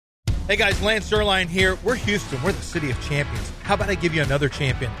Hey guys, Lance Zerline here. We're Houston. We're the city of champions. How about I give you another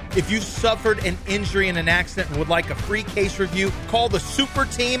champion? If you've suffered an injury in an accident and would like a free case review, call the super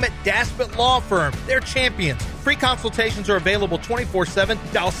team at Daspit Law Firm. They're champions. Free consultations are available 24/7.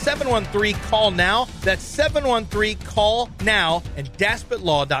 Dial 713-CALL-NOW. That's 713-CALL-NOW and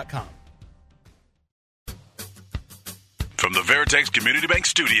DaspitLaw.com. From the Veritex Community Bank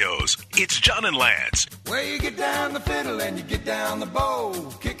Studios, it's John and Lance. Where you get down the fiddle and you get down the bow.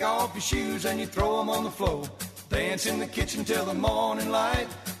 Kick off your shoes and you throw them on the floor. Dance in the kitchen till the morning light.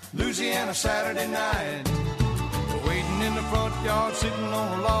 Louisiana Saturday night. Waiting in the front yard, sitting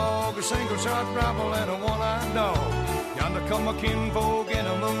on a log. A single shot rifle and a one-eyed dog. Yonder come my kinfolk in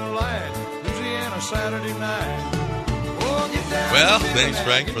the moonlight. Louisiana Saturday night. Well, thanks,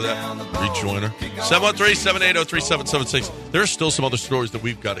 Frank, for that rejoiner. 713-780-3776. There are still some other stories that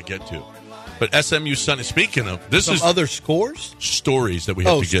we've got to get to. But SMU Sunday, speaking of, this Some is other scores? Stories that we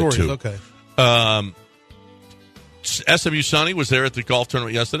have to get stories, to. Okay. SMU Sonny was there at the golf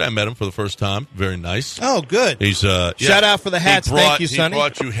tournament yesterday. I met him for the first time. Very nice. Oh, good. He's Shout out for the hats. Thank you, Sonny. He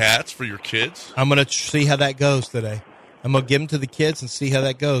brought you hats for your kids. I'm going to see how that goes today. I'm going to give them to the kids and see how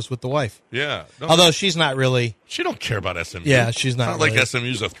that goes with the wife. Yeah. Although she's not really. She don't care about SMU. Yeah, she's not. It's not really. Like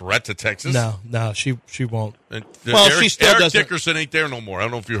SMU's a threat to Texas. No, she won't. She still doesn't. Eric Dickerson ain't there no more. I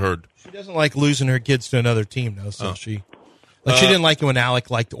don't know if you heard. She doesn't like losing her kids to another team, though. So she didn't like it when Alec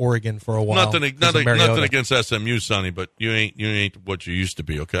liked Oregon for a while. Nothing against SMU, Sonny, but you ain't what you used to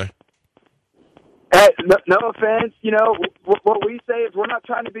be. Okay. Hey, no offense. You know what we say is we're not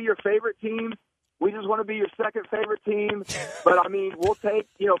trying to be your favorite team. We just want to be your second favorite team. But, I mean, we'll take,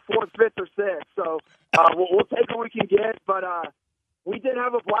 fourth, fifth, or sixth. So we'll take what we can get. But we did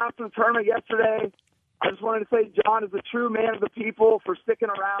have a blast in the tournament yesterday. I just wanted to say John is a true man of the people for sticking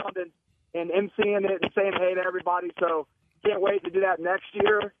around and emceeing it and saying hey to everybody. So can't wait to do that next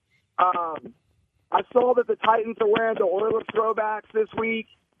year. I saw that the Titans are wearing the Oilers throwbacks this week.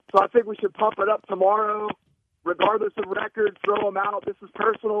 So I think we should pump it up tomorrow. Regardless of records, throw them out. This is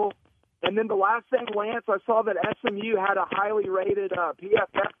personal. And then the last thing, Lance, I saw that SMU had a highly rated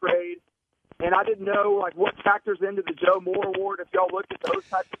PFF grade, and I didn't know what factors into the Joe Moore Award. If y'all looked at those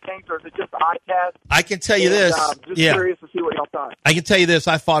types of things, or is it just eye test? I can tell you this. Just curious to see what y'all thought. I can tell you this.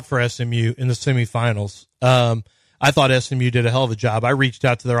 I fought for SMU in the semifinals. I thought SMU did a hell of a job. I reached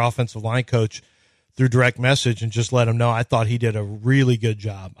out to their offensive line coach through direct message and just let him know I thought he did a really good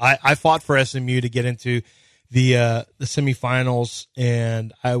job. I fought for SMU to get into the semifinals,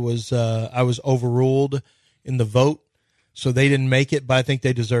 and I was overruled in the vote, so they didn't make it. But I think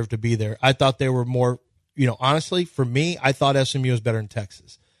they deserved to be there. I thought they were more, honestly, for me, I thought SMU was better in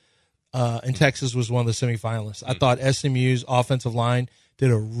Texas. And Texas was one of the semifinalists. I thought SMU's offensive line did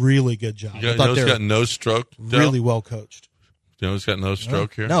a really good job. You know who's got nose stroke? Really well coached. You know who's got nose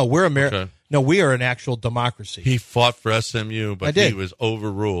stroke here? No, we're Okay. No, we are an actual democracy. He fought for SMU, but he was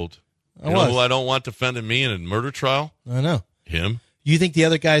overruled. You know who I don't want defending me in a murder trial? I know. Him. You think the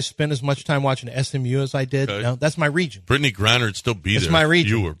other guys spend as much time watching SMU as I did? Okay. No, that's my region. Brittany Griner would still be there. That's my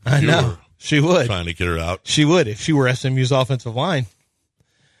region. I know. She would. Trying to get her out. She would if she were SMU's offensive line.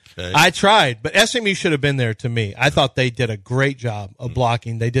 Okay. I tried, but SMU should have been there to me. I thought they did a great job of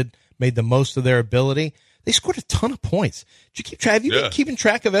blocking. They made the most of their ability. They scored a ton of points. Did you keep track? Have you been keeping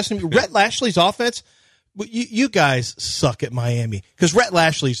track of SMU? Rhett Lashley's offense? You guys suck at Miami because Rhett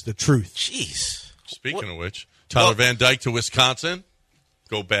Lashley's the truth. Jeez. Speaking of which, Tyler Van Dyke to Wisconsin.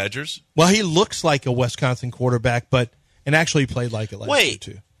 Go Badgers. Well, he looks like a Wisconsin quarterback, and actually played like it last year,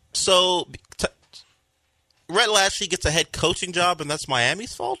 too. So Rhett Lashley gets a head coaching job, and that's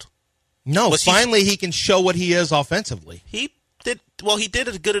Miami's fault? No, finally he can show what he is offensively. He did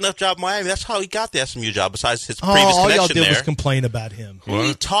a good enough job in Miami. That's how he got the SMU job, besides his previous connection there. All y'all did was complain about him.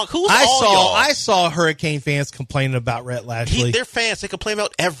 I saw Hurricane fans complaining about Rhett Lashley. They're fans. They complain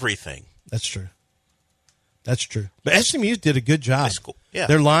about everything. That's true. But SMU did a good job. Cool. Yeah.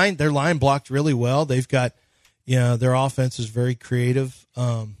 Their line blocked really well. They've got, their offense is very creative.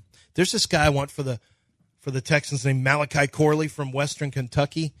 There's this guy I want for the Texans named Malachi Corley from Western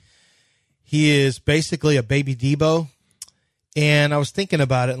Kentucky. He is basically a baby Debo. And I was thinking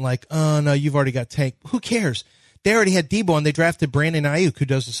about it and oh, no, you've already got Tank. Who cares? They already had Debo, and they drafted Brandon Ayuk, who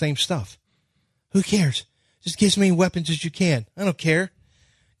does the same stuff. Who cares? Just get as many weapons as you can. I don't care.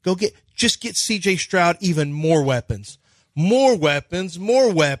 Just get C.J. Stroud even more weapons. More weapons,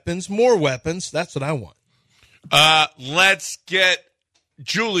 more weapons, more weapons. That's what I want. Let's get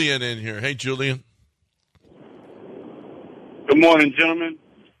Julian in here. Hey, Julian. Good morning, gentlemen.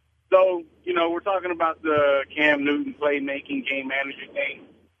 So, we're talking about the Cam Newton playmaking game manager thing.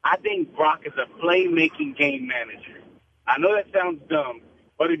 I think Brock is a playmaking game manager. I know that sounds dumb,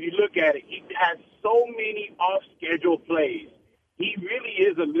 But if you look at it, he has so many off-schedule plays. He really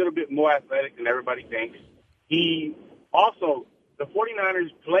is a little bit more athletic than everybody thinks. He also, the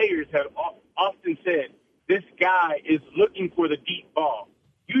 49ers players have often said, this guy is looking for the deep ball.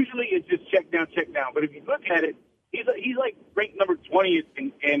 Usually it's just check down. But if you look at it, he's like ranked number 20th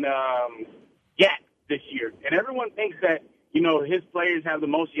in yak this year. And everyone thinks that, his players have the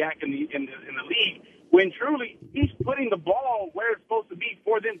most yak in the league, when truly he's putting the ball where it's supposed to be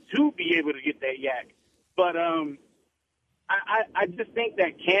for them to be able to get that yak. But I just think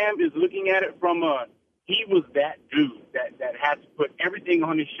that Cam is looking at it from he was that dude that had to put everything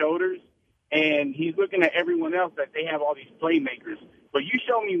on his shoulders, and he's looking at everyone else that they have all these playmakers. But you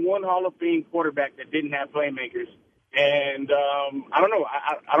show me one Hall of Fame quarterback that didn't have playmakers, and I don't know.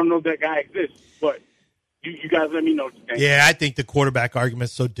 I don't know if that guy exists, but you guys let me know what you think. Yeah, I think the quarterback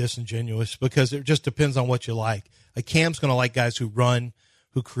argument is so disingenuous because it just depends on what you like. Like Cam's going to like guys who run,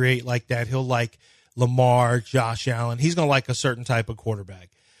 who create like that. He'll like Lamar, Josh Allen. He's going to like a certain type of quarterback.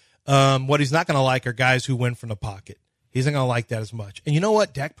 What he's not going to like are guys who win from the pocket. He's not going to like that as much. And you know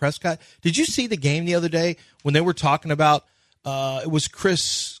what? Dak Prescott, did you see the game the other day when they were talking about it was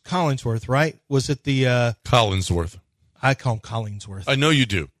Chris Collinsworth, right? Was it the Collinsworth? I call him Collinsworth. I know you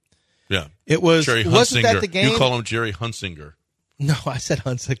do. Yeah. It was Jerry Hunsinger. Wasn't that the game? You call him Jerry Hunsinger. No, I said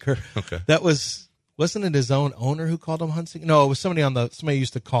Hunsinger. Okay. That wasn't it his own owner who called him Hunsinger? No, it was somebody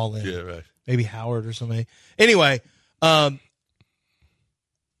used to call in. Yeah, right. Maybe Howard or somebody. Anyway, so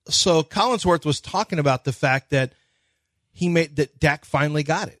Collinsworth was talking about the fact that that Dak finally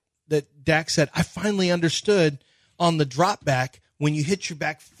got it. That Dak said, I finally understood on the drop back, when you hit your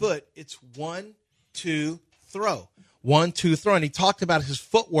back foot, it's 1, 2, throw. 1, 2, throw. And he talked about his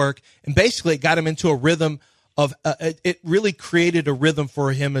footwork, and basically it got him into a rhythm of it really created a rhythm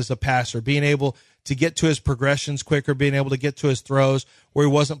for him as a passer, being able to get to his progressions quicker, being able to get to his throws where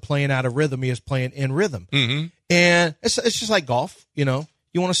he wasn't playing out of rhythm. He was playing in rhythm. Mm-hmm. And it's just like golf, You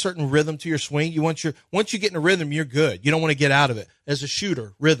want a certain rhythm to your swing. Once you get in a rhythm, you're good. You don't want to get out of it. As a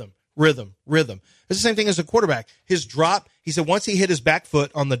shooter, rhythm. It's the same thing as a quarterback. His drop, he said once he hit his back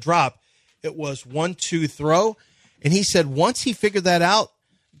foot on the drop, it was 1, 2, throw. And he said once he figured that out,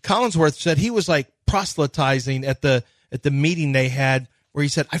 Collinsworth said he was like proselytizing at the meeting they had where he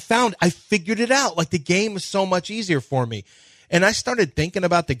said, I figured it out. Like the game is so much easier for me. And I started thinking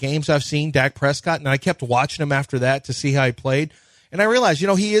about the games I've seen Dak Prescott, and I kept watching him after that to see how he played. And I realized,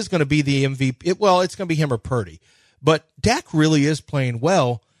 he is going to be the MVP. Well, it's going to be him or Purdy. But Dak really is playing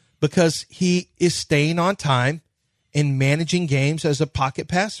well because he is staying on time and managing games as a pocket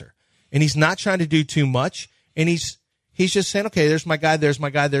passer. And he's not trying to do too much. And he's just saying, okay, there's my guy, there's my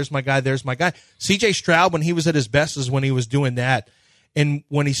guy, there's my guy, there's my guy. C.J. Stroud, when he was at his best, is when he was doing that. And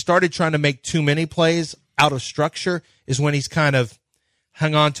when he started trying to make too many plays out of structure is when he's kind of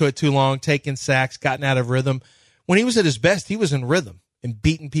hung on to it too long, taking sacks, gotten out of rhythm. When he was at his best, he was in rhythm and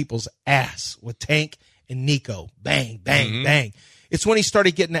beating people's ass with Tank and Nico. Bang, bang, bang. It's when he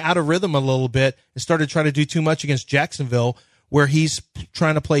started getting out of rhythm a little bit and started trying to do too much against Jacksonville where he's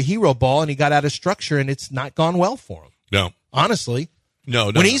trying to play hero ball and he got out of structure and it's not gone well for him. No. Honestly.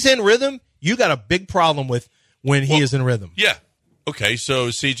 No. When he's in rhythm, you got a big problem with when he is in rhythm. Yeah. Okay, so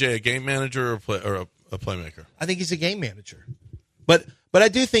is CJ a game manager or a playmaker? I think he's a game manager. But I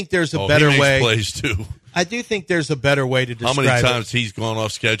do think there's a better he makes way. Plays too. I do think there's a better way to describe it. How many times he's gone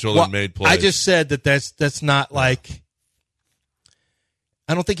off schedule and made plays? I just said that's not like.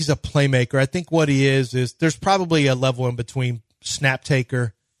 I don't think he's a playmaker. I think what he is there's probably a level in between snap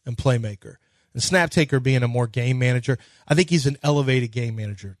taker and playmaker. And snap taker being a more game manager. I think he's an elevated game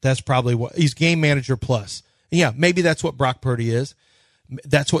manager. That's probably what he's game manager plus. And yeah, maybe that's what Brock Purdy is.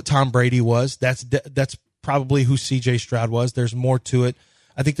 That's what Tom Brady was. That's probably who C.J. Stroud was. There's more to it.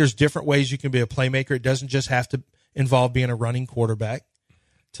 I think there's different ways you can be a playmaker. It doesn't just have to involve being a running quarterback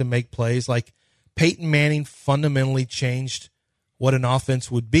to make plays. Like Peyton Manning fundamentally changed what an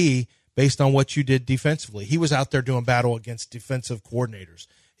offense would be based on what you did defensively. He was out there doing battle against defensive coordinators.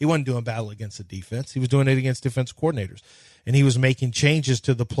 He wasn't doing battle against the defense. He was doing it against defensive coordinators. And he was making changes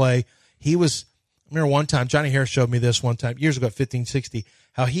to the play. I remember one time, Johnny Harris showed me this one time, years ago at 1560,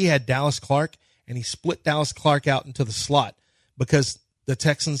 how he had Dallas Clark, and he split Dallas Clark out into the slot because the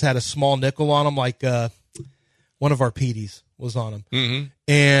Texans had a small nickel on him, like one of our PDs was on him. Mm-hmm.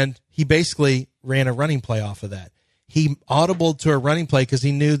 And he basically ran a running play off of that. He audibled to a running play because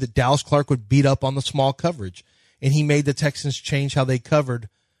he knew that Dallas Clark would beat up on the small coverage. And he made the Texans change how they covered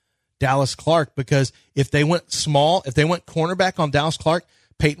Dallas Clark because if they went cornerback on Dallas Clark,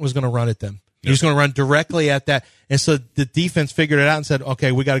 Peyton was going to run at them. He was going to run directly at that. And so the defense figured it out and said,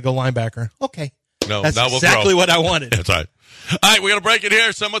 okay, we got to go linebacker. Okay. No, That's now we'll exactly grow. what I wanted. That's right. All right, we're going to break it here.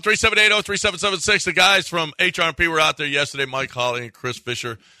 713-780-3776. The guys from HRP were out there yesterday, Mike Hawley and Chris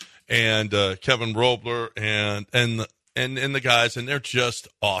Fisher and Kevin Robler and the guys, and they're just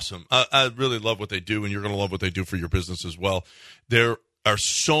awesome. I really love what they do, and you're going to love what they do for your business as well. There are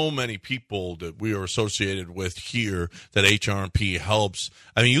so many people that we are associated with here that HRP helps.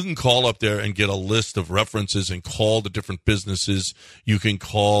 I mean, you can call up there and get a list of references and call the different businesses. You can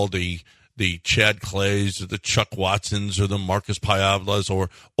call the Chad Clays or the Chuck Watsons or the Marcus Piavlas or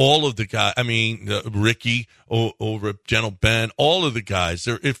all of the guys. I mean, Ricky over at Gentle Ben, all of the guys.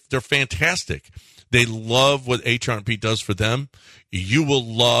 They're fantastic. They love what HRP does for them. You will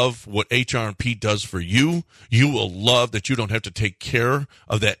love what HRP does for you. You will love that you don't have to take care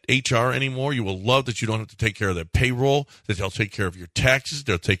of that HR anymore. You will love that you don't have to take care of their payroll, that they'll take care of your taxes.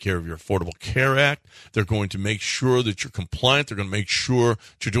 They'll take care of your Affordable Care Act. They're going to make sure that you're compliant. They're going to make sure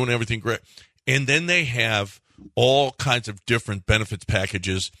that you're doing everything great. And then they have all kinds of different benefits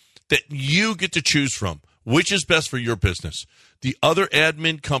packages that you get to choose from. Which is best for your business? The other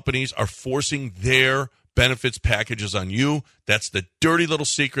admin companies are forcing their benefits packages on you. That's the dirty little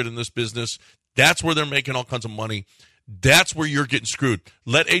secret in this business. That's where they're making all kinds of money. That's where you're getting screwed.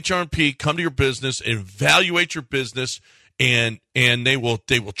 Let HRP come to your business, evaluate your business, and they will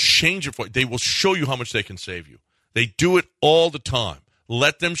change it for you. They will show you how much they can save you. They do it all the time.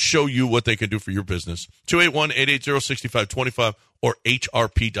 Let them show you what they can do for your business. 281-880-6525 or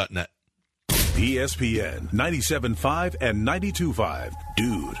hrp.net. ESPN 97.5 and 92.5.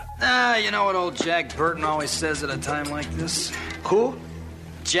 Dude. You know what old Jack Burton always says at a time like this? Who?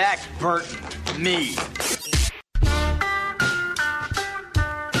 Jack Burton. Me.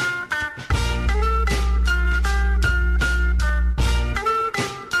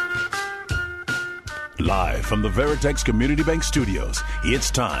 Live from the Veritex Community Bank Studios,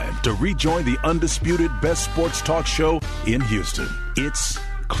 it's time to rejoin the undisputed best sports talk show in Houston. It's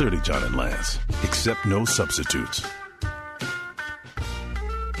Clearly John and Lance, except no substitutes.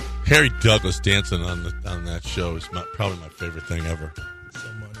 Harry Douglas dancing on that show is probably my favorite thing ever. So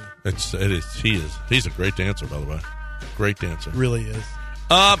money. It is. He's a great dancer, by the way. Great dancer. Really is.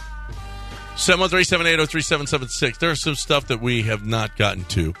 713-780-3776. There's some stuff that we have not gotten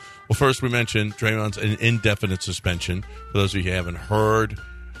to. Well, first we mentioned Draymond's an indefinite suspension. For those of you who haven't heard,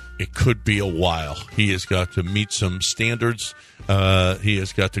 it could be a while. He has got to meet some standards. He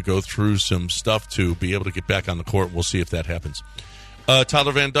has got to go through some stuff to be able to get back on the court. We'll see if that happens.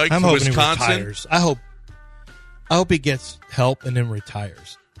 Tyler Van Dyke from Wisconsin. He retires. I hope he gets help and then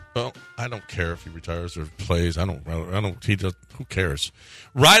retires. Well, I don't care if he retires or plays. I don't. Who cares?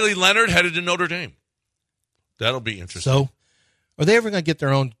 Riley Leonard headed to Notre Dame. That'll be interesting. So, are they ever going to get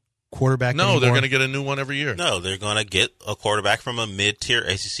their own quarterback? No, anymore? They're going to get a new one every year. No, they're going to get a quarterback from a mid-tier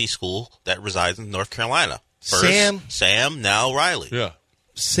ACC school that resides in North Carolina. First, Sam, now Riley. Yeah.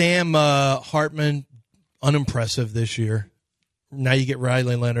 Sam Hartman, unimpressive this year. Now you get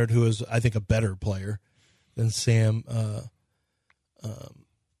Riley Leonard, who is, I think, a better player than Sam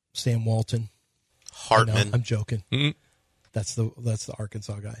Walton. Hartman. I'm joking. Mm-hmm. That's the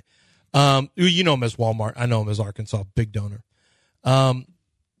Arkansas guy. You know him as Walmart. I know him as Arkansas, big donor. I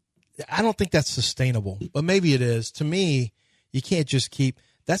don't think that's sustainable, but maybe it is. To me, you can't just keep.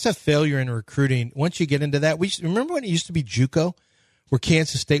 That's a failure in recruiting. Once you get into that, remember when it used to be JUCO, where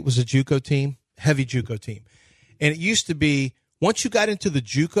Kansas State was a JUCO team, heavy JUCO team, and it used to be once you got into the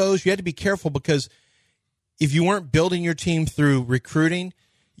JUCOs, you had to be careful because if you weren't building your team through recruiting,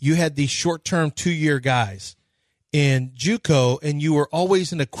 you had these short-term 2-year guys in JUCO, and you were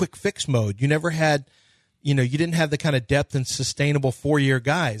always in a quick fix mode. You never had. You didn't have the kind of depth and sustainable 4-year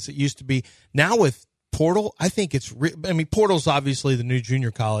guys. It used to be. Now with Portal, I think it's. Portal's obviously the new junior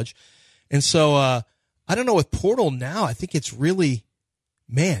college, and so I don't know with Portal now. I think it's really,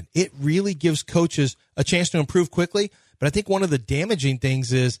 it really gives coaches a chance to improve quickly. But I think one of the damaging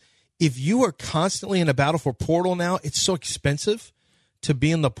things is if you are constantly in a battle for Portal now, it's so expensive to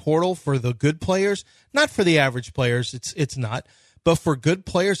be in the portal for the good players, not for the average players. It's not, but for good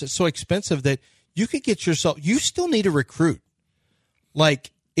players, it's so expensive that. You could get yourself. You still need a recruit. Like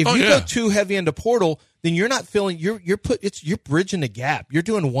if you go too heavy into portal, then you're not feeling. You're bridging the gap. You're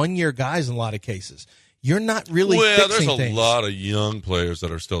doing 1-year guys in a lot of cases. You're not really. Well, fixing there's a things. lot of young players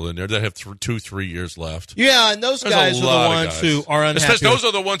that are still in there that have 2-3 years left. Yeah, and those guys are the ones who are unhappy. Those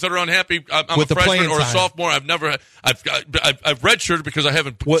are the ones that are unhappy. I'm with a the freshman or a time. sophomore. I've redshirted because I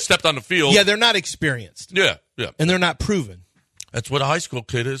haven't stepped on the field. Yeah, they're not experienced. Yeah, and they're not proven. That's what a high school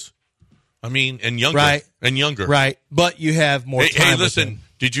kid is. And younger, right? And younger, right? But you have more time. Hey, listen,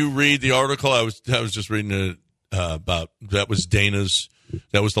 did you read the article? I was just reading it about that was Dana's.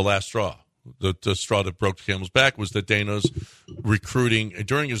 That was the last straw. the straw that broke the camel's back was that Dana's recruiting.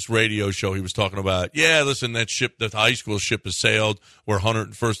 During his radio show, he was talking about, listen, that high school ship has sailed. We're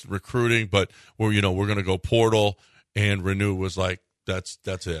 101st in recruiting, but we're going to go portal. And Renew was like, that's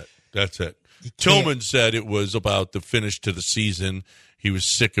it. That's it. Tillman said it was about the finish to the season. He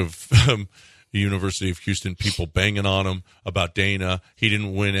was sick of the University of Houston people banging on him about Dana. He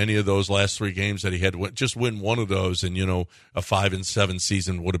didn't win any of those last 3 games that he had. Just win one of those, and, a 5-7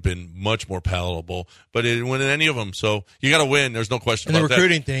 season would have been much more palatable. But he didn't win any of them, so you got to win. There's no question about that. And the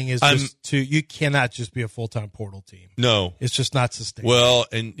recruiting thing is you cannot just be a full-time portal team. No. It's just not sustainable. Well,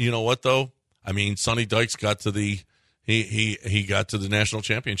 and you know what, though? I mean, Sonny Dykes got to he got to the national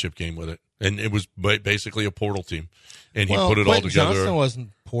championship game with it, and it was basically a portal team, and he put it all together. Johnson wasn't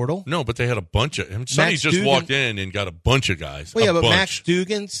portal. No, but they had a bunch of. Sonny just walked in and got a bunch of guys. Well, yeah, but Max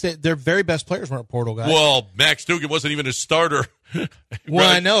Dugan, their very best players weren't portal guys. Well, Max Dugan wasn't even a starter. Well,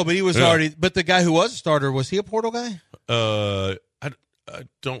 right? I know, but he was already. But the guy who was a starter, was he a portal guy? I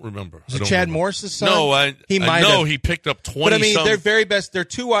don't remember. Was it Chad Morris's son? No, he might have. He picked up 20. But I mean, their very best. Their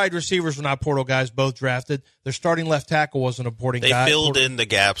 2 wide receivers were not portal guys, both drafted. Their starting left tackle wasn't a portal guy. They filled in the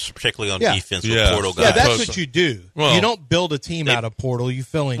gaps, particularly on defense with portal guys. Yeah, that's what you do. Well, you don't build a team out of portal. You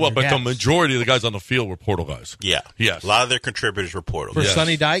fill in. Well, but gaps. The majority of the guys on the field were portal guys. Yeah, yes. A lot of their contributors were portal. For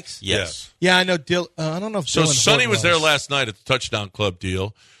Sonny Dykes. Yes. Yeah, I know. I don't know if so. Sonny was there last night at the Touchdown Club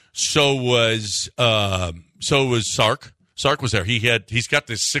deal. So was Sark. Sark was there. He's got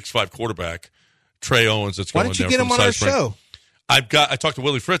this 6'5" quarterback, Trey Owens. That's going. Why don't you get him on our show? I talked to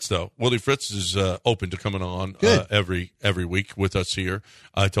Willie Fritz though. Willie Fritz is open to coming on every week with us here.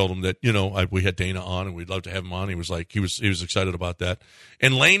 I told him that we had Dana on and we'd love to have him on. He was like he was excited about that.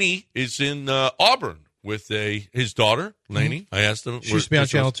 And Laney is in Auburn with his daughter Laney. Mm-hmm. I asked him. She used to be on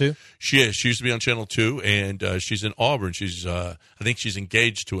Channel 2. She is. She used to be on Channel 2, and she's in Auburn. She's I think she's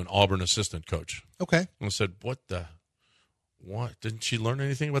engaged to an Auburn assistant coach. Okay. And I said, What? Didn't she learn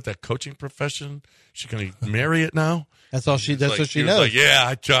anything about that coaching profession? She going to marry it now? That's all she. That's what she knows. Like, yeah,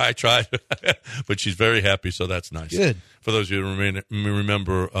 I tried, but she's very happy, so that's nice. Good. For those of you who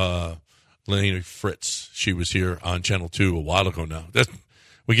remember, Laney Fritz, she was here on Channel 2 a while ago now.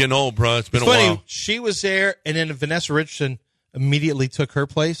 We're getting old, bro. It's been a while. She was there, and then Vanessa Richardson immediately took her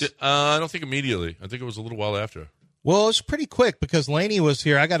place. I don't think immediately. I think it was a little while after. Well, it was pretty quick because Laney was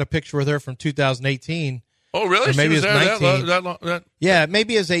here. I got a picture with her from 2018. Oh, really? Or maybe it was 19. That long? Yeah,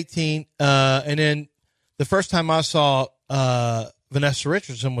 maybe it was 18. And then the first time I saw Vanessa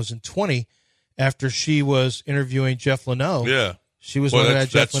Richardson was in 20 after she was interviewing Jeff Leno. Yeah. She was one of that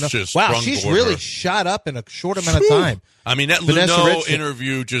Jeff Leno. Wow, she's really shot up in a short amount of time. I mean, that Leno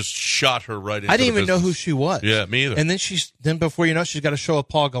interview just shot her right into I didn't the even know who she was. Yeah, me either. And then before you know it, she's got a show with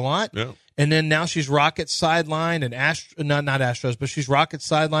Paul Gallant. Yeah. And then now she's Rocket Sideline and not Astros, but she's Rocket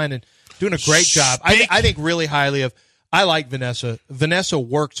Sideline and doing a great job. I think really highly of. I like Vanessa. Vanessa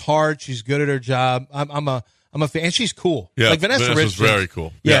works hard. She's good at her job. I'm a fan, and she's cool. Yeah, like Vanessa's very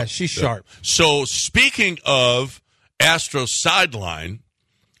cool. Yeah, she's sharp. So speaking of Astros Sideline,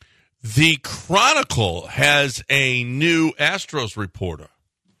 the Chronicle has a new Astros reporter.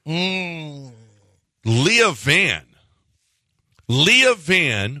 Leah Van. Leah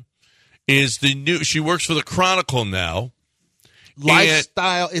Van is the new. She works for the Chronicle now.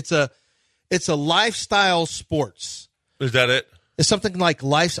 Lifestyle. It's a lifestyle sports. Is that it? It's something like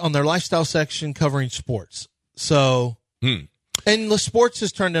life on their lifestyle section covering sports. So, and the sports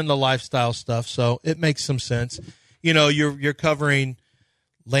has turned into lifestyle stuff. So it makes some sense. You know, you're covering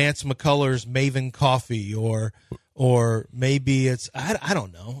Lance McCullers' Maven Coffee, or maybe it's I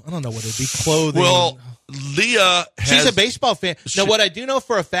don't know. I don't know what it'd be. Clothing. Well, Leah she's a baseball fan. Now, what I do know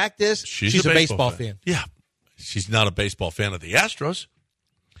for a fact is she's a baseball fan. Yeah, she's not a baseball fan of the Astros.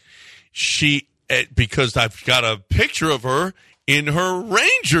 Because I've got a picture of her in her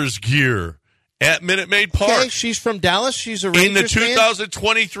Rangers gear at Minute Maid Park. Okay, she's from Dallas. She's a Rangers in the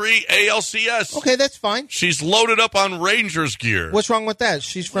 2023 ALCS. Okay, that's fine. She's loaded up on Rangers gear. What's wrong with that?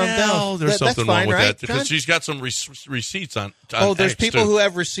 She's from Dallas. There's something wrong with that because she's got some receipts on. There's people who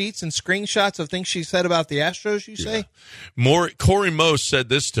have receipts and screenshots of things she said about the Astros. You say? Corey Mose said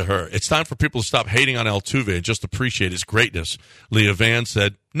this to her: "It's time for people to stop hating on Altuve and just appreciate his greatness." Leah Van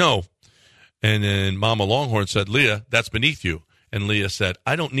said, "No." And then Mama Longhorn said, "Leah, that's beneath you." And Leah said,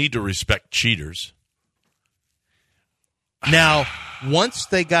 "I don't need to respect cheaters." Now, once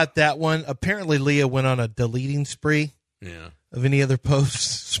they got that one, apparently Leah went on a deleting spree of any other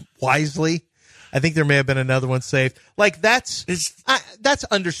posts wisely. I think there may have been another one saved. Like, that's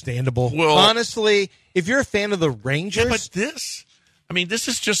understandable. Well, honestly, if you're a fan of the Rangers. Yeah, but I mean, this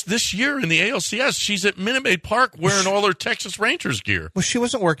is just this year in the ALCS. She's at Minute Maid Park wearing all her Texas Rangers gear. Well, she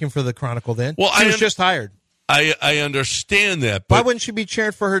wasn't working for the Chronicle then. Well, she was just hired. I understand that. But why wouldn't she be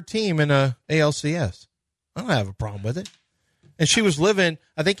cheering for her team in a ALCS? I don't have a problem with it. And she was living,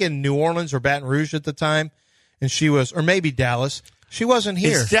 I think, in New Orleans or Baton Rouge at the time, and she was, or maybe Dallas. She wasn't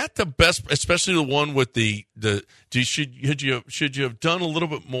here. Is that the best, especially the one with should you have done a little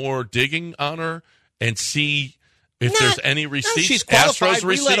bit more digging on her and see if there's any receipts? No, she's qualified. Astros we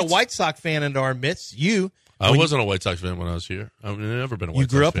receipts? let a White Sox fan into our midst. I wasn't a White Sox fan when I was here. I've never been a White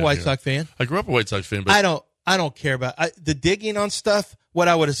Sox fan. You grew up a White here. Sox fan? I grew up a White Sox fan, but I don't care about the digging on stuff. What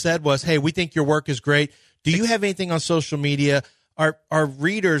I would have said was, hey, we think your work is great. Do you have anything on social media? Our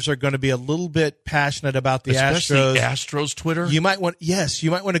readers are going to be a little bit passionate about the especially Astros. Astros Twitter. You might want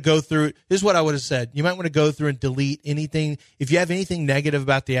to go through it. This is what I would have said. You might want to go through and delete anything. If you have anything negative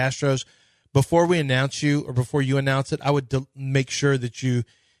about the Astros, before we announce you or before you announce it, I would make sure that you,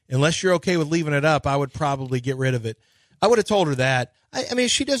 unless you're okay with leaving it up, I would probably get rid of it. I would have told her that. I mean,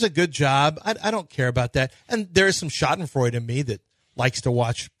 she does a good job. I don't care about that. And there is some schadenfreude in me that likes to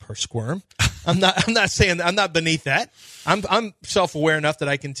watch her squirm. I'm not saying I'm not beneath that. I'm self-aware enough that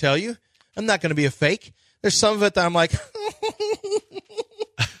I can tell you I'm not going to be a fake. There's some of it that I'm like,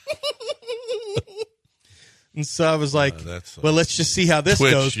 and so I was like, well, let's just see how this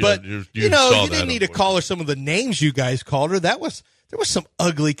Twitch, goes. But you didn't need to call her some of the names you guys called her. There was some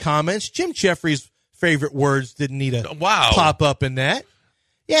ugly comments. Jim Jeffries' favorite words didn't need to pop up in that.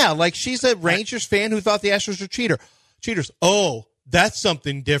 Yeah, like she's a Rangers fan who thought the Astros were cheaters. Oh, that's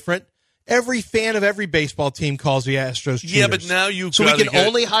something different. Every fan of every baseball team calls the Astros cheaters. Yeah, but now we can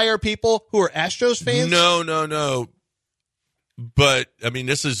only hire people who are Astros fans? No. But I mean,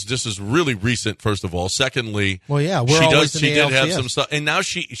 this is really recent. First of all, secondly, well, yeah, she did have some stuff, and now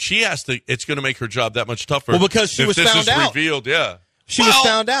she has to. It's going to make her job that much tougher. Well, because she was found out. Revealed, yeah, she was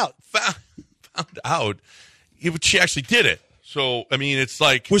found out. Found out. She actually did it. So, I mean, it's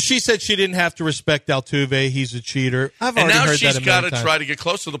like... Well, she said she didn't have to respect Altuve. He's a cheater. I've already heard that a million times. And now she's got to try to get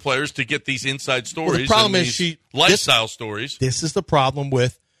close to the players to get these inside stories. Well, the problem is lifestyle stories. This is the problem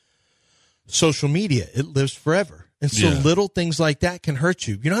with social media. It lives forever. And so little things like that can hurt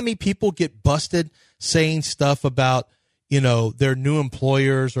you. You know how many people get busted saying stuff about, their new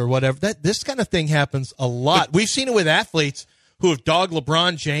employers or whatever? This kind of thing happens a lot. We've seen it with athletes who have dogged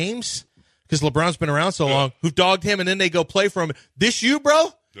LeBron James, because LeBron's been around so long, who dogged him, and then they go play for him. This you,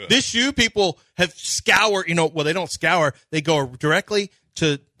 bro? Yeah. This you? People have scoured, well, they don't scour. They go directly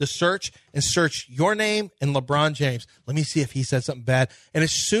to the search and search your name and LeBron James. Let me see if he said something bad. And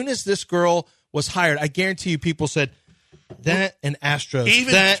as soon as this girl was hired, I guarantee you people said, that and Astros.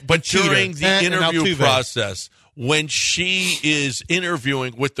 But during the interview process, when she is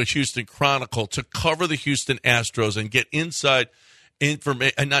interviewing with the Houston Chronicle to cover the Houston Astros and get inside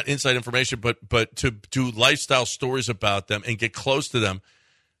information, and not inside information, but to do lifestyle stories about them and get close to them,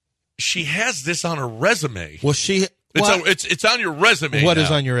 she has this on her resume. Well, it's on your resume. What is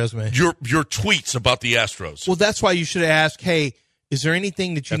on your resume? Your tweets about the Astros. Well, that's why you should ask, hey, is there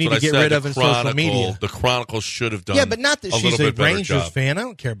anything that you need to get rid of in social media? The Chronicle should have done. Yeah, but not that she's a Rangers fan. I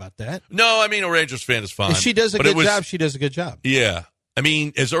don't care about that. No, I mean, a Rangers fan is fine. If she does a good job, she does a good job. Yeah. I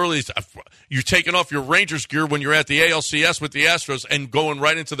mean, as early as you're taking off your Rangers gear when you're at the ALCS with the Astros and going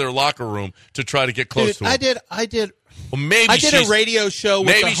right into their locker room to try to get close to them. I did. Well, maybe I did a radio show with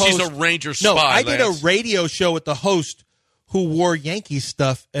the host. Maybe she's a Ranger spy. No, I did a radio show with the host who wore Yankees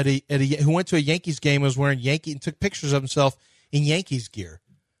stuff who went to a Yankees game and was wearing Yankee and took pictures of himself in Yankees gear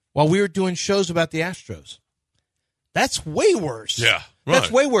while we were doing shows about the Astros. That's way worse. Yeah, right.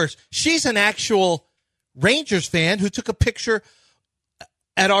 That's way worse. She's an actual Rangers fan who took a picture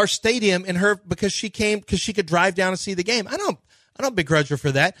at our stadium because she could drive down and see the game. I don't begrudge her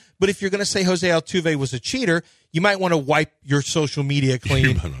for that. But if you're going to say Jose Altuve was a cheater, you might want to wipe your social media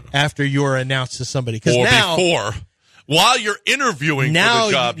clean after you're announced to somebody. Before, while you're interviewing for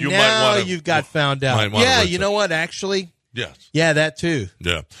the job, you might want to. You've got found out. Yeah, you know what? Actually, yes. Yeah, that too.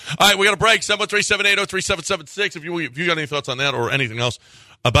 Yeah. All right, we got a break. 713-780-3776. If you got any thoughts on that or anything else.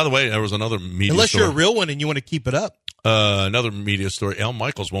 By the way, there was another media Unless story. You're a real one and you want to keep it up. Another media story. Al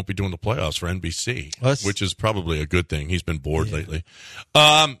Michaels won't be doing the playoffs for NBC, which is probably a good thing. He's been bored lately.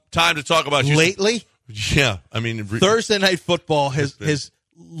 Time to talk about Houston. Lately? Yeah. I mean, Thursday Night Football has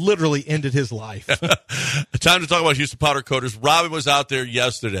literally ended his life. Time to talk about Houston Powder Coaters. Robin was out there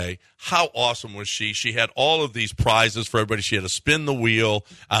yesterday. How awesome was she? She had all of these prizes for everybody. She had to spin the wheel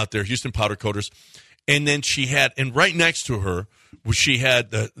out there, Houston Powder Coaters. And then she had, and right next to her, she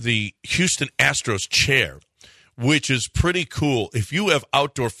had the Houston Astros chair, which is pretty cool. If you have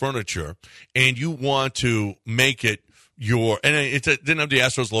outdoor furniture and you want to make it, it didn't have the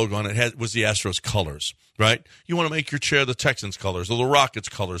Astros logo on it. It was the Astros colors, right? You want to make your chair the Texans colors or the Rockets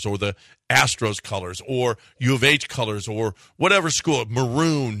colors or the Astros colors or U of H colors or whatever school,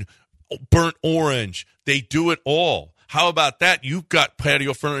 maroon, burnt orange. They do it all. How about that? You've got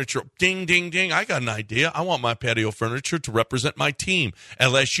patio furniture. Ding, ding, ding. I got an idea. I want my patio furniture to represent my team.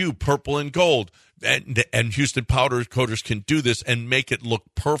 LSU, purple and gold. And Houston Powder Coaters can do this and make it look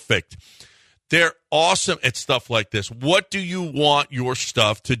perfect. They're awesome at stuff like this. What do you want your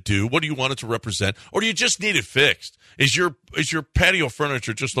stuff to do? What do you want it to represent? Or do you just need it fixed? Is your patio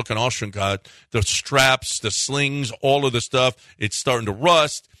furniture just looking awesome, God? The straps, the slings, all of the stuff, it's starting to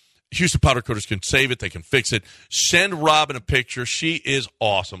rust. Houston Powder Coaters can save it. They can fix it. Send Robin a picture. She is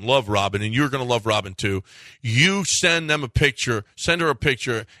awesome. Love Robin, and you're going to love Robin too. You send them a picture, send her a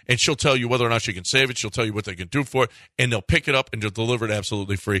picture, and she'll tell you whether or not she can save it. She'll tell you what they can do for it, and they'll pick it up and they'll deliver it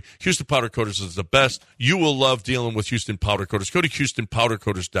absolutely free. Houston Powder Coaters is the best. You will love dealing with Houston Powder Coaters. Go to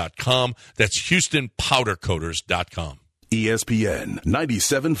HoustonPowderCoaters.com. That's HoustonPowderCoaters.com. ESPN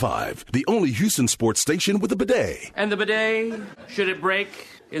 97.5, the only Houston sports station with a bidet. And the bidet, should it break,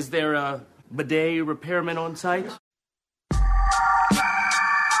 is there a bidet repairman on site?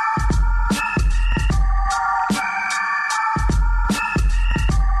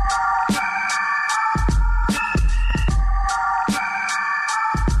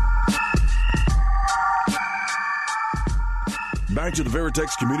 Back to the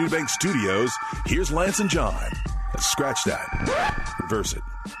Veritex Community Bank Studios. Here's Lance and John. Scratch that. Reverse it.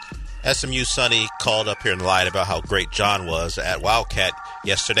 SMU Sonny called up here and lied about how great John was at Wildcat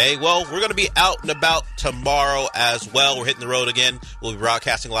yesterday. Well, we're going to be out and about tomorrow as well. We're hitting the road again. We'll be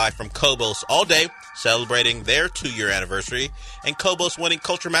broadcasting live from Cobos all day, celebrating their 2-year anniversary, and Cobos winning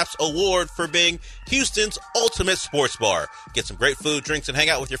Culture Map's award for being Houston's ultimate sports bar. Get some great food, drinks, and hang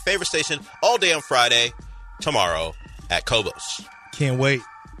out with your favorite station all day on Friday, tomorrow at Cobos. Can't wait.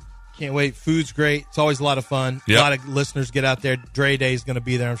 Can't wait. Food's great. It's always a lot of fun. Yep. A lot of listeners get out there. Dre Day is going to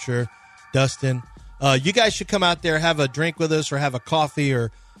be there, I'm sure. Dustin. You guys should come out there, have a drink with us, or have a coffee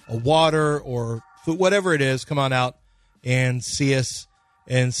or a water or food, whatever it is. Come on out and see us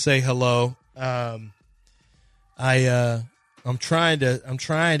and say hello. I'm trying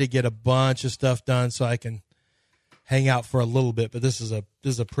to get a bunch of stuff done so I can hang out for a little bit, but this is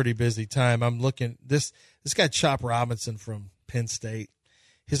a pretty busy time. I'm looking this guy Chop Robinson from Penn State.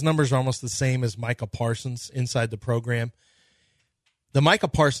 His numbers are almost the same as Micah Parsons inside the program. The Micah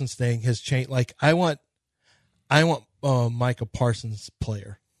Parsons thing has changed. Like I want Micah Parsons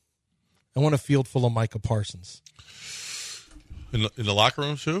player. I want a field full of Micah Parsons. In the locker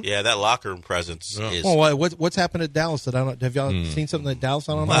room too? Yeah, that locker room presence is. Well, what's happened at Dallas that I don't? Have y'all seen something at Dallas?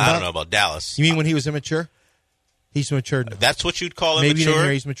 I don't know. I don't know about Dallas. You mean when he was immature? He's mature now. That's what you'd call Maybe immature? you didn't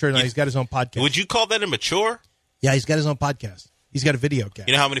hear he's mature now. He's got his own podcast. Would you call that immature? Yeah, he's got his own podcast. He's got a video cast.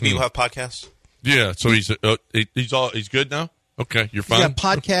 You know how many people have podcasts? Yeah, so he's good now? Okay, you're fine. He's got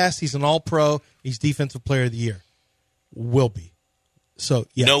podcasts. He's an all-pro. He's Defensive Player of the Year. Will be. So, yeah.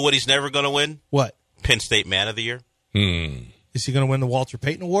 You know what he's never going to win? What? Penn State Man of the Year. Is he going to win the Walter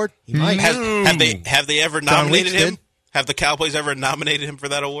Payton Award? He might. Have they ever John nominated Weeks him? did. Have the Cowboys ever nominated him for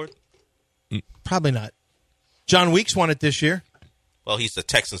that award? Probably not. John Weeks won it this year. Well, he's the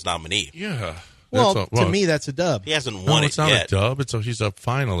Texans nominee. Yeah. Well, to me, that's a dub. He hasn't No, won it's it not yet. a dub. He's a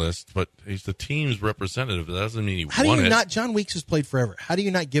finalist, but he's the team's representative. That doesn't mean he How do won you it. not? John Weeks has played forever. How do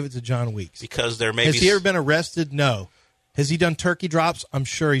you not give it to John Weeks? Because there may Has be... he ever been arrested? No. Has he done turkey drops? I'm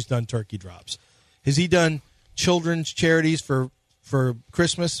sure he's done turkey drops. Has he done children's charities for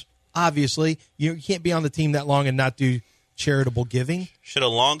Christmas? Obviously. You can't be on the team that long and not do charitable giving. Should a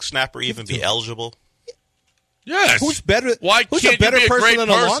long snapper even be eligible? Yes. Who's better? Why who's can't a better you be a person great than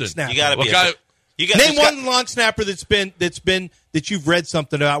a long person? snapper? You got to be Name one long snapper that you've read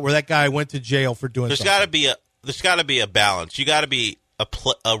something about where that guy went to jail for doing There's something. There's got to be a balance. You got to be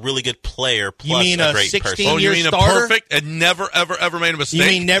a really good player plus You mean a a great 16 person. Oh, you year mean starter? a perfect and never, ever, ever made a mistake? You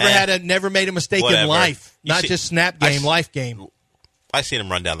mean never made a mistake Whatever. in life, You not see- just snap game, life game. I seen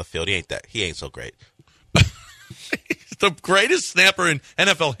him run down the field. He ain't so great. He's the greatest snapper in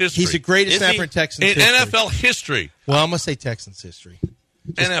NFL history. He's the greatest Is snapper he? in Texans in history. NFL history. Well, I'm gonna say Texans history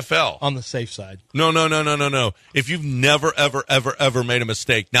NFL. on the safe side. No. If you've never, ever, ever, ever made a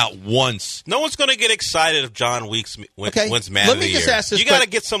mistake, not once. No one's going to get excited if John Weeks wins Man Let of the me Year. just ask this You got to quick-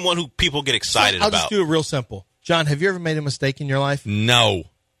 get someone who people get excited I'll about. just do it real simple. John, have you ever made a mistake in your life? No.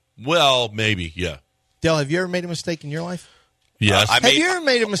 Well, maybe, yeah. Dell, have you ever made a mistake in your life? Yes. I Have you ever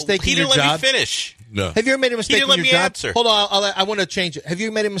made a mistake He in your didn't let job? me finish. no. Have you ever made a mistake didn't in let your me job? answer. Hold on, I want to change it. Have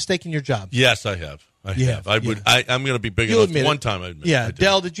you made a mistake in your job? Yes, I have. I You have. have, I would. yeah. I'm going to be big You'll enough. admit One it. time I admit. Yeah, I did.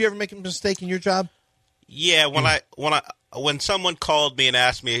 Dell, did you ever make a mistake in your job? Yeah, when someone called me and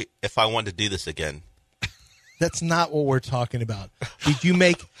asked me if I wanted to do this again. That's not what we're talking about. Did you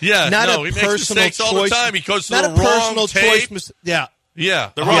make he personal makes mistakes choice, all the time. He goes to not the a wrong personal tape. choice. Yeah.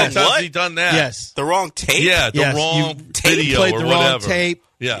 The wrong times what? he done that? Yes. The wrong tape? Yeah, the wrong video You played or the whatever. wrong tape.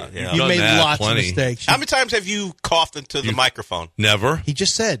 Yeah, You made lots plenty. of mistakes. How many times have you coughed into the microphone? Never. He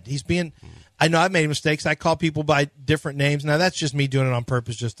just said he's being. I know I've made mistakes. I call people by different names. Now that's just me doing it on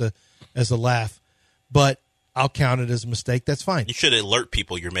purpose, just as a laugh. But I'll count it as a mistake. That's fine. You should alert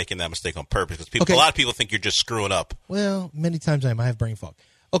people you're making that mistake on purpose because Okay. a lot of people think you're just screwing up. Well, many times I am. I have brain fog.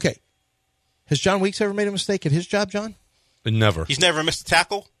 Okay. Has John Weeks ever made a mistake at his job, John? Never. He's never missed a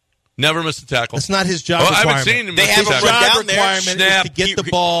tackle? Never missed a tackle. That's not his job I requirement. haven't seen him They miss have a him tackle. run job down there, requirement snap, is to get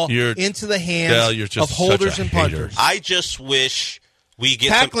the ball into the hands you're of just holders such a and hater. punters. I just wish we get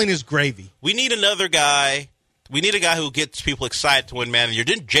Tackling is gravy. We need another guy. We need a guy who gets people excited to win Man of the Year.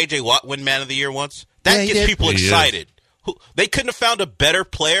 Didn't J.J. Watt win Man of the Year once? That Yeah, he gets did. people He is. excited. They couldn't have found a better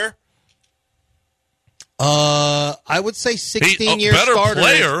player? I would say 16-year better starter.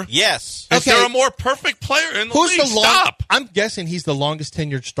 player. Yes. Is Okay. there a more perfect player in the Who's league? the long? Stop. I'm guessing he's the longest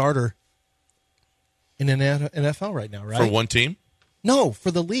tenured starter in an NFL right now, right? For one team? No,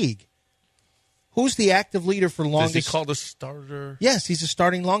 for the league. Who's the active leader for longest? Is he called a starter? Yes, he's a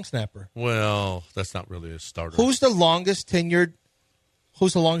starting long snapper. Well, that's not really a starter. Who's the longest tenured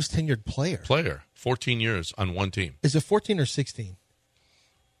player? Player. 14 years on one team. Is it 14 or 16?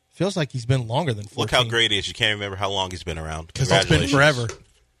 Feels like he's been longer than 14. Look how great he is. You can't remember how long he's been around. Because it's been forever.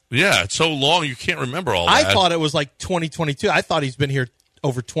 Yeah, it's so long you can't remember all that. I thought it was like 2022. I thought he's been here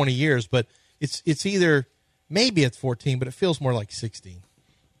over 20 years, but it's either maybe it's 14, but it feels more like 16.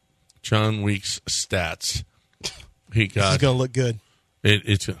 John Weeks' stats. He's going to look good.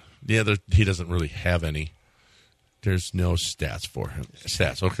 He doesn't really have any. There's no stats for him.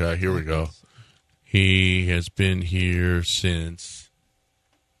 Stats. Okay, here we go. He has been here since.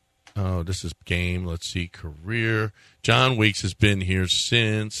 Oh, this is game. Let's see. Career. John Weeks has been here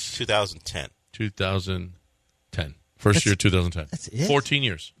since 2010. 2010. First year, 2010. That's it? 14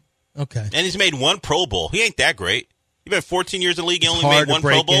 years. Okay. And he's made one Pro Bowl. He ain't that great. You've been 14 years in the league. You only Hard made to one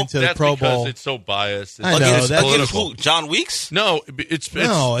break Pro Bowl. into the That's Pro because Bowl. it's so biased. I know, Against that's political. who? John Weeks? No, it's It's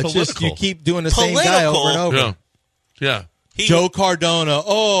just political. you keep doing the same guy over and over. Yeah. Joe Cardona.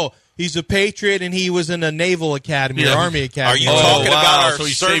 Oh, he's a Patriot and he was in a Naval Academy or Yeah. Army Academy. Are you talking about our So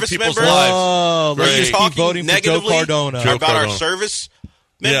he saved service people's members? lives. Oh, Great. let's just keep Talking voting for Joe negatively Cardona. Joe about our Cardona. service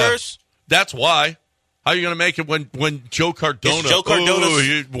Yeah. members? That's why. How are you going to make it when Joe Cardona? Is Joe Cardona's-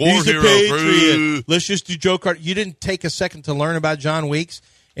 He's a Patriot. Let's just do Joe Cardona. You didn't take a second to learn about John Weeks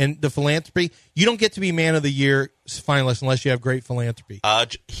and the philanthropy. You don't get to be Man of the Year finalist unless you have great philanthropy.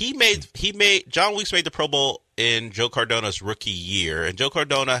 John Weeks made the Pro Bowl in Joe Cardona's rookie year, and Joe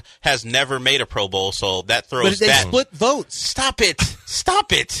Cardona has never made a Pro Bowl, so that throws But they that. split votes. Stop it!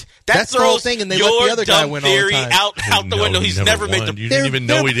 That That's the whole throws thing, and they your let the other guy dumb win all the theory time. out the window. He's never made the. You didn't even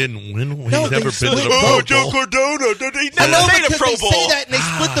know he didn't win. He's No, they never been to split the the Pro vote. Bowl. Cardona. He I never know, made a because Pro they Bowl. say that and they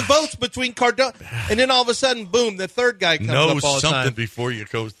split the votes between Cardona, and then all of a sudden, boom, the third guy comes Know up all the something time. before you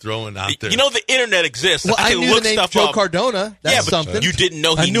go throwing out there. You know the internet exists. Well, I can knew look the name stuff Joe up. Cardona. That's Yeah, but something. you didn't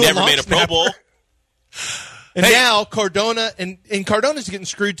know I he knew a never long made a Pro snapper. Bowl. And Hey. now Cardona and Cardona's getting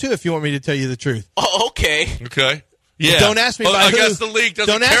screwed too. If you want me to tell you the truth, Oh, okay. Okay. Yeah. Don't ask me Well, about I who. guess the league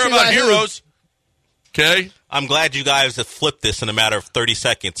doesn't Don't ask care me about about who. heroes. Okay. I'm glad you guys have flipped this in a matter of 30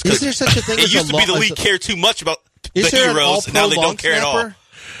 seconds. 'cause Is there such a thing It as used a to be the long- league cared too much about the Is there an heroes, and now they all-pro don't care at all. long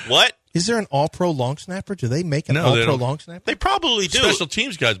What? is there an All-Pro long snapper? Do they make an No, they All-Pro don't. long snapper? They probably do. Special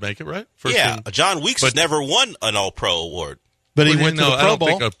teams guys make it, right? First Yeah, team. John Weeks But- never won an All-Pro award. But he Well, went no, to the I Pro don't Bowl.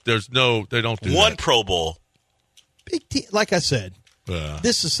 think they don't do One that. Pro Bowl. Big team. Like I said, Yeah.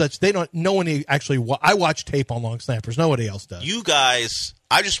 this is such. They don't. No one actually. I watch tape on long snappers. Nobody else does. You guys,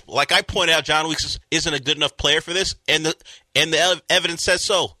 I pointed out, John Weeks isn't a good enough player for this, and the evidence says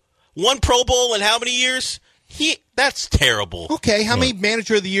so. One Pro Bowl in how many years? That's terrible. Okay, how many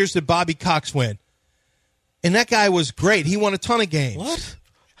Manager of the Years did Bobby Cox win? And that guy was great. He won a ton of games. What?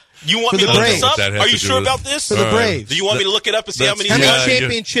 You want For me the to look Braves. this up? What that has Are to you do sure with- about this? For the Braves. Do you want me to look it up and see how many? How many Yeah,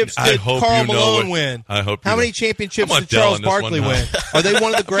 championships I did hope Carl you know Malone it. win? I hope you How know. many championships I'm on did Charles Dell on this Barkley one, win? huh? Are they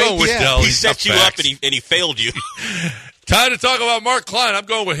one of the great? going with Yeah. Dell. He He's set got you facts. up and he failed you. Time to talk about Mark Klein. I'm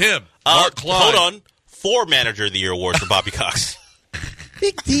going with him. Mark Klein. Hold on. 4 Manager of the Year awards for Bobby Cox.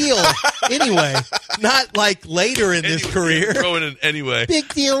 Big deal. Anyway, not like later in his career. Throw it in anyway.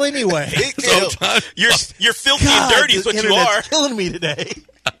 Big deal anyway. Big deal. Sometimes- You're filthy God, and dirty is what the you internet's are. killing me today.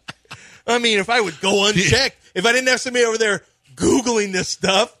 I mean, if I would go unchecked, if I didn't have somebody over there Googling this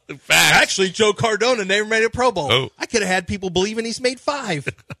stuff. Actually, Joe Cardona never made a Pro Bowl. Oh. I could have had people believing he's made 5.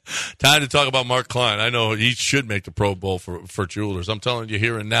 Time to talk about Mark Klein. I know he should make the Pro Bowl for jewelers. I'm telling you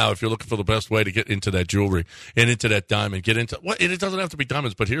here and now, if you're looking for the best way to get into that jewelry and into that diamond, and it doesn't have to be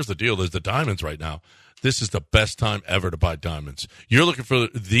diamonds, but here's the deal. There's the diamonds right now. This is the best time ever to buy diamonds. You're looking for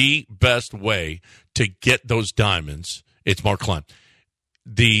the best way to get those diamonds. It's Mark Klein.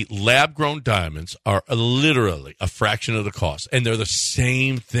 The lab-grown diamonds are literally a fraction of the cost, and they're the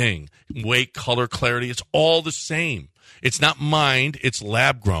same thing. Weight, color, clarity, it's all the same. It's not mined, it's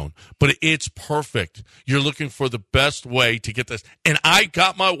lab-grown, but it's perfect. You're looking for the best way to get this. And I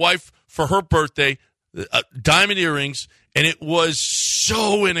got my wife, for her birthday, diamond earrings, and it was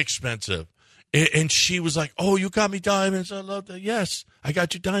so inexpensive. And she was like, oh, you got me diamonds. I love that. Yes, I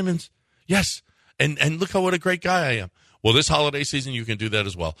got you diamonds. Yes. And look what a great guy I am. Well, this holiday season, you can do that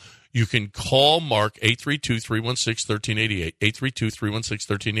as well. You can call Mark, 832-316-1388,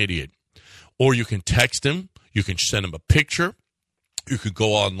 832-316-1388. Or you can text him. You can send him a picture. You could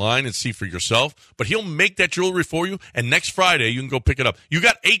go online and see for yourself. But he'll make that jewelry for you, and next Friday, you can go pick it up. You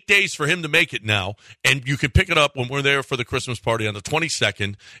got 8 days for him to make it now, and you can pick it up when we're there for the Christmas party on the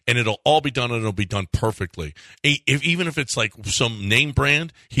 22nd, and it'll all be done, and it'll be done perfectly. Even if it's like some name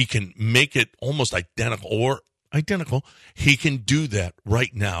brand, he can make it almost identical. He can do that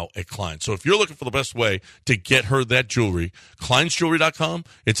right now at Klein. So if you're looking for the best way to get her that jewelry, kleinsjewelry.com.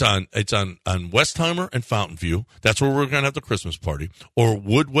 It's on Westheimer and Fountain View. That's where we're going to have the Christmas party. Or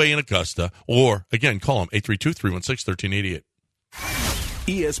Woodway in Augusta. Or, again, call them, 832-316-1388.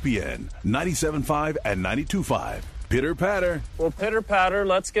 ESPN 97.5 and 92.5. Pitter patter. Well, pitter patter,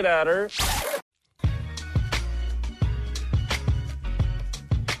 let's get at her.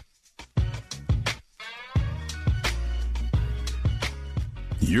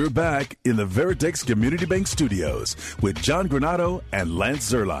 You're back in the Veritex Community Bank Studios with John Granado and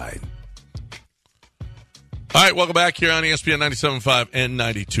Lance Zerline. All right, welcome back here on ESPN 97.5 and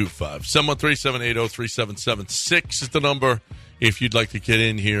 92.5. 713-780-3776 is the number if you'd like to get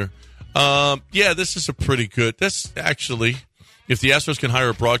in here. This is a pretty good. This actually, if the Astros can hire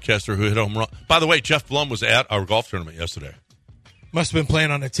a broadcaster who hit a home run. By the way, Jeff Blum was at our golf tournament yesterday. Must have been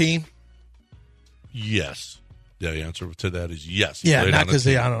playing on a team. Yes. Yeah, the answer to that is yes. Yeah, not because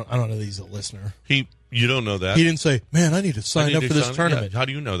I don't know that he's a listener. You don't know that. He didn't say, man, I need to sign up for this tournament. Yeah. How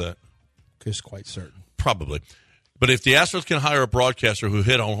do you know that? Because quite certain. Probably. But if the Astros can hire a broadcaster who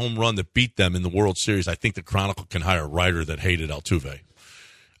hit a home run that beat them in the World Series, I think the Chronicle can hire a writer that hated Altuve.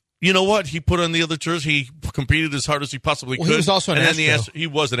 You know what? He put on the other jersey. He competed as hard as he possibly could. He was also an Astro. He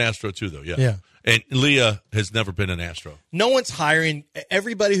was an Astro, too, though. Yeah. And Leah has never been an Astro. No one's hiring.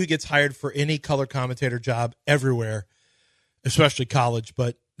 Everybody who gets hired for any color commentator job everywhere, especially college,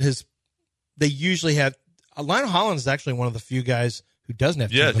 but they usually have. Lionel Hollins is actually one of the few guys who doesn't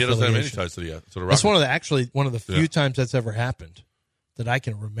have. Yeah, he doesn't have any ties to the Rockets. That's one of the few times that's ever happened that I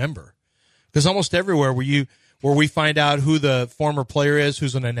can remember. Because almost everywhere where we find out who the former player is,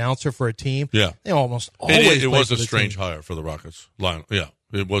 who's an announcer for a team, they almost always. It was a strange hire for the Rockets. Lionel,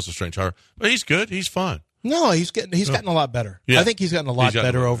 it was a strange hire, but he's good. He's fine. No, he's gotten a lot better. Yeah. I think he's gotten a lot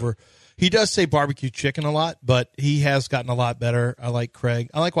better over. He does say barbecue chicken a lot, but he has gotten a lot better. I like Craig.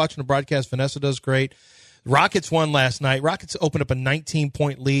 I like watching the broadcast. Vanessa does great. Rockets won last night. Rockets opened up a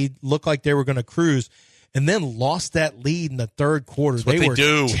 19-point lead, looked like they were going to cruise, and then lost that lead in the third quarter. They were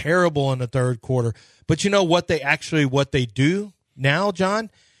terrible in the third quarter. But you know what they do now, John,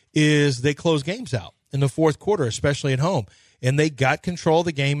 is they close games out in the fourth quarter, especially at home. And they got control of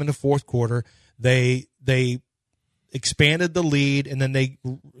the game in the fourth quarter. They expanded the lead, and then they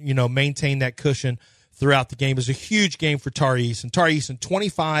maintained that cushion throughout the game. It was a huge game for Tari Eason. Tari Eason,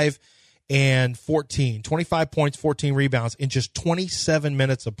 25 and 14, 25 points, 14 rebounds in just 27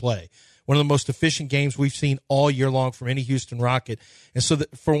 minutes of play. One of the most efficient games we've seen all year long from any Houston Rocket. And so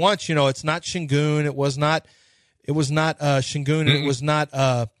for once, it's not Şengün. It was not Şengün, and it was not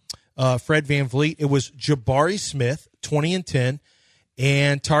Fred VanVleet. It was Jabari Smith, 20 and 10,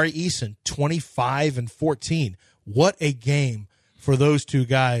 and Tari Eason, 25 and 14. What a game for those two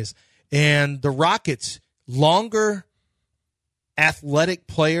guys. And the Rockets, longer athletic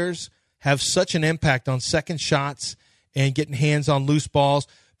players, have such an impact on second shots and getting hands on loose balls.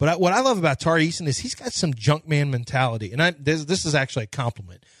 But what I love about Tari Eason is he's got some junk man mentality, and this is actually a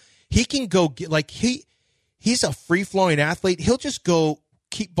compliment. He can go get he's a free flowing athlete. He'll just go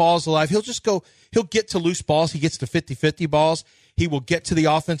keep balls alive. He'll get to loose balls. He gets to 50-50 balls. He will get to the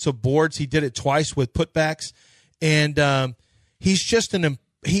offensive boards. He did it twice with putbacks, and he's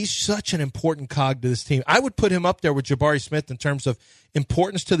such an important cog to this team. I would put him up there with Jabari Smith in terms of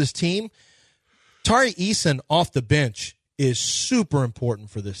importance to this team. Tari Eason off the bench is super important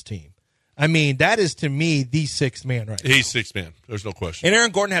for this team. I mean, that is, to me, the sixth man right now. He's sixth man. There's no question. And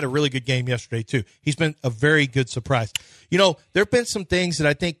Aaron Gordon had a really good game yesterday, too. He's been a very good surprise. You know, there have been some things that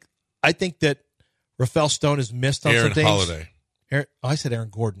I think that Rafael Stone has missed on some things. Holiday. I said Aaron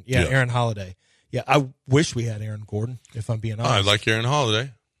Gordon. Yeah, Aaron Holiday. Yeah, I wish we had Aaron Gordon, if I'm being honest. I like Aaron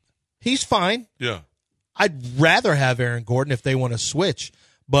Holiday. He's fine. Yeah. I'd rather have Aaron Gordon if they want to switch.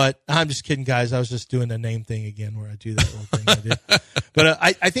 But I'm just kidding, guys. I was just doing the name thing again where I do that little thing I did. But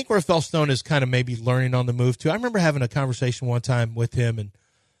I think Rafael Stone is kind of maybe learning on the move, too. I remember having a conversation one time with him,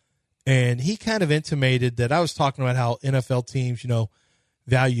 and he kind of intimated that I was talking about how NFL teams, you know,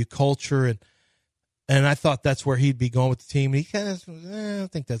 value culture, and I thought that's where he'd be going with the team. And he kind of, I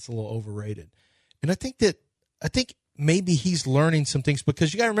think that's a little overrated. And I think maybe he's learning some things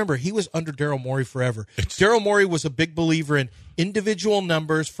because you got to remember, he was under Daryl Morey forever. Daryl Morey was a big believer in individual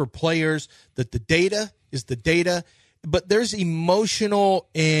numbers for players, that the data is the data, but there's emotional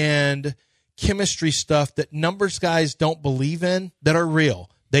and chemistry stuff that numbers guys don't believe in that are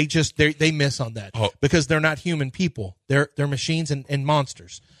real. They miss on that because they're not human people. They're machines and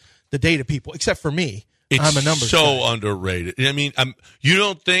monsters, the data people, except for me. I'm a numbers guy. Underrated. I mean, you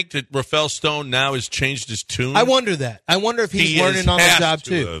don't think that Rafael Stone now has changed his tune? I wonder that. I wonder if he's learning on the job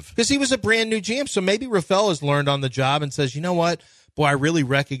too. Because he was a brand new GM, so maybe Rafael has learned on the job and says, you know what, boy, I really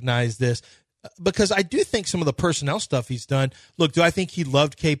recognize this. Because I do think some of the personnel stuff he's done. Look, do I think he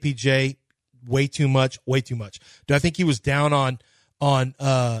loved KPJ way too much? Way too much. Do I think he was down on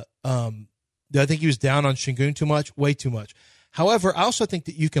Şengün too much? Way too much. However, I also think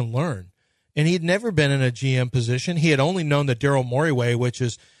that you can learn. And he had never been in a GM position. He had only known the Daryl Morey way, which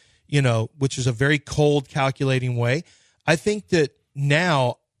is a very cold, calculating way. I think that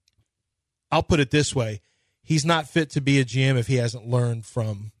now, I'll put it this way, he's not fit to be a GM if he hasn't learned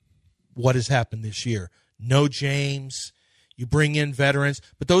from what has happened this year. No James, you bring in veterans,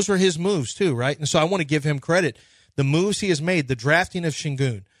 but those were his moves too, right? And so I want to give him credit. The moves he has made, the drafting of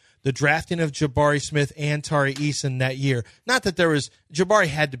Şengün, the drafting of Jabari Smith and Tari Eason that year. Not that Jabari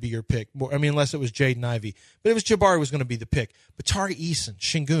had to be your pick. I mean, unless it was Jaden Ivey. But it was Jabari was going to be the pick. But Tari Eason,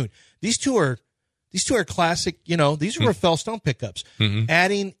 Şengün, these two are classic, these are Rafael Stone pickups. Mm-hmm.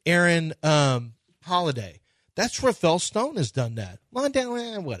 Adding Aaron Holiday. That's Rafael Stone has done that.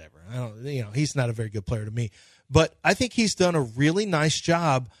 Londale, whatever. He's not a very good player to me. But I think he's done a really nice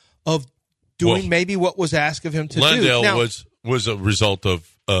job of doing maybe what was asked of him to do. Londale was a result of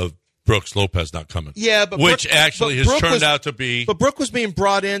Brooks Lopez not coming. Yeah, but Brooke turned out to be. But Brooke was being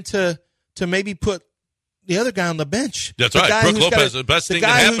brought in to maybe put the other guy on the bench. That's right. Brooke Lopez. The best thing that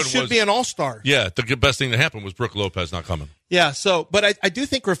happened was, who should be an all-star. Yeah, the best thing that happened was Brooke Lopez not coming. Yeah. So, but I do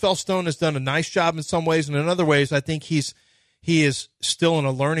think Rafael Stone has done a nice job in some ways, and in other ways, I think he is still in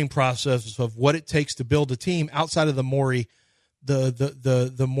a learning process of what it takes to build a team outside of the Morey,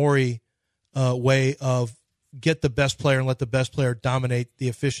 the Morey way of get the best player and let the best player dominate the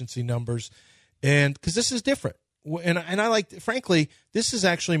efficiency numbers. And because this is different. And I like, frankly, this is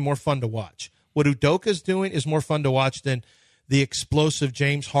actually more fun to watch. What Udoka's doing is more fun to watch than the explosive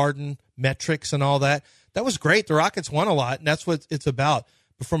James Harden metrics and all that. That was great. The Rockets won a lot, and that's what it's about.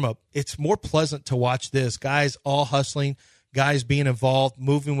 But it's more pleasant to watch this. Guys all hustling, guys being involved,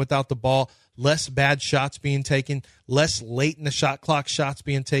 moving without the ball, less bad shots being taken, less late in the shot clock shots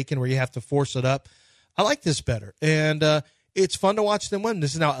being taken where you have to force it up. I like this better, and it's fun to watch them win.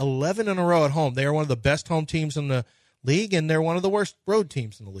 This is now 11 in a row at home. They are one of the best home teams in the league, and they're one of the worst road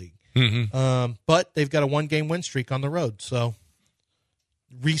teams in the league. Mm-hmm. But they've got a one-game win streak on the road, so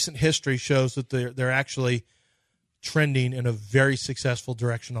recent history shows that they're actually trending in a very successful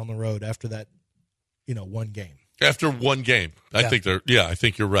direction on the road after that, one game. After one game, I think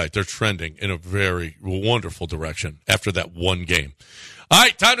you're right. They're trending in a very wonderful direction after that one game. All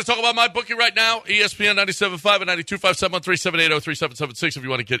right, time to talk about my bookie right now. ESPN 97.5 and 92.5, 713-780-3776. If you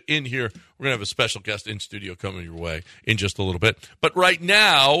want to get in here, we're going to have a special guest in studio coming your way in just a little bit. But right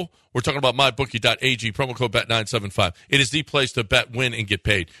now, we're talking about mybookie.ag, promo code BET975. It is the place to bet, win, and get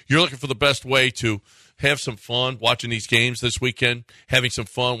paid. You're looking for the best way to have some fun watching these games this weekend, having some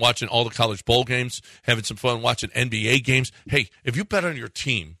fun watching all the college bowl games, having some fun watching NBA games. Hey, if you bet on your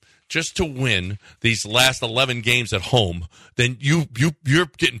team just to win these last 11 games at home, then you're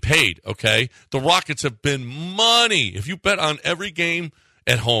getting paid, okay? The Rockets have been money. If you bet on every game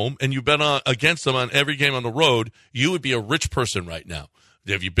at home and you bet against them on every game on the road, you would be a rich person right now.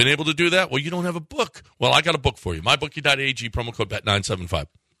 Have you been able to do that? Well, you don't have a book. Well, I got a book for you. MyBookie.ag, promo code BET975.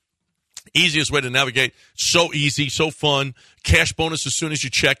 Easiest way to navigate. So easy, so fun. Cash bonus as soon as you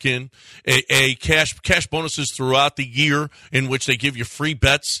check in. Cash bonuses throughout the year in which they give you free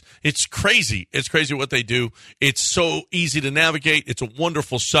bets. It's crazy. It's crazy what they do. It's so easy to navigate. It's a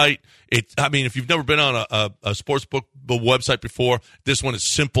wonderful site. If you've never been on a sports book website before, this one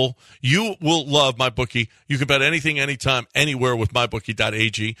is simple. You will love MyBookie. You can bet anything, anytime, anywhere with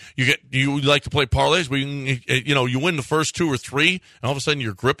MyBookie.ag. You like to play parlays where you win the first 2 or 3, and all of a sudden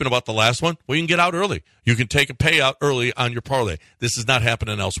you're gripping about the last one. Well, you can get out early. You can take a payout early on your parlay. This is not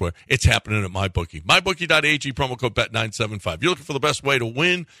happening elsewhere. It's happening at MyBookie. MyBookie.ag, promo code BET975. You're looking for the best way to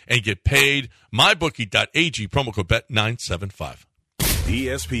win and get paid. MyBookie.ag, promo code BET975.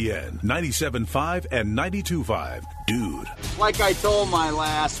 ESPN 97.5 and 92.5. Dude. Like I told my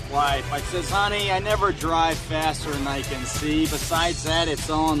last wife, I says, honey, I never drive faster than I can see. Besides that, it's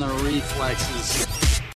all in the reflexes.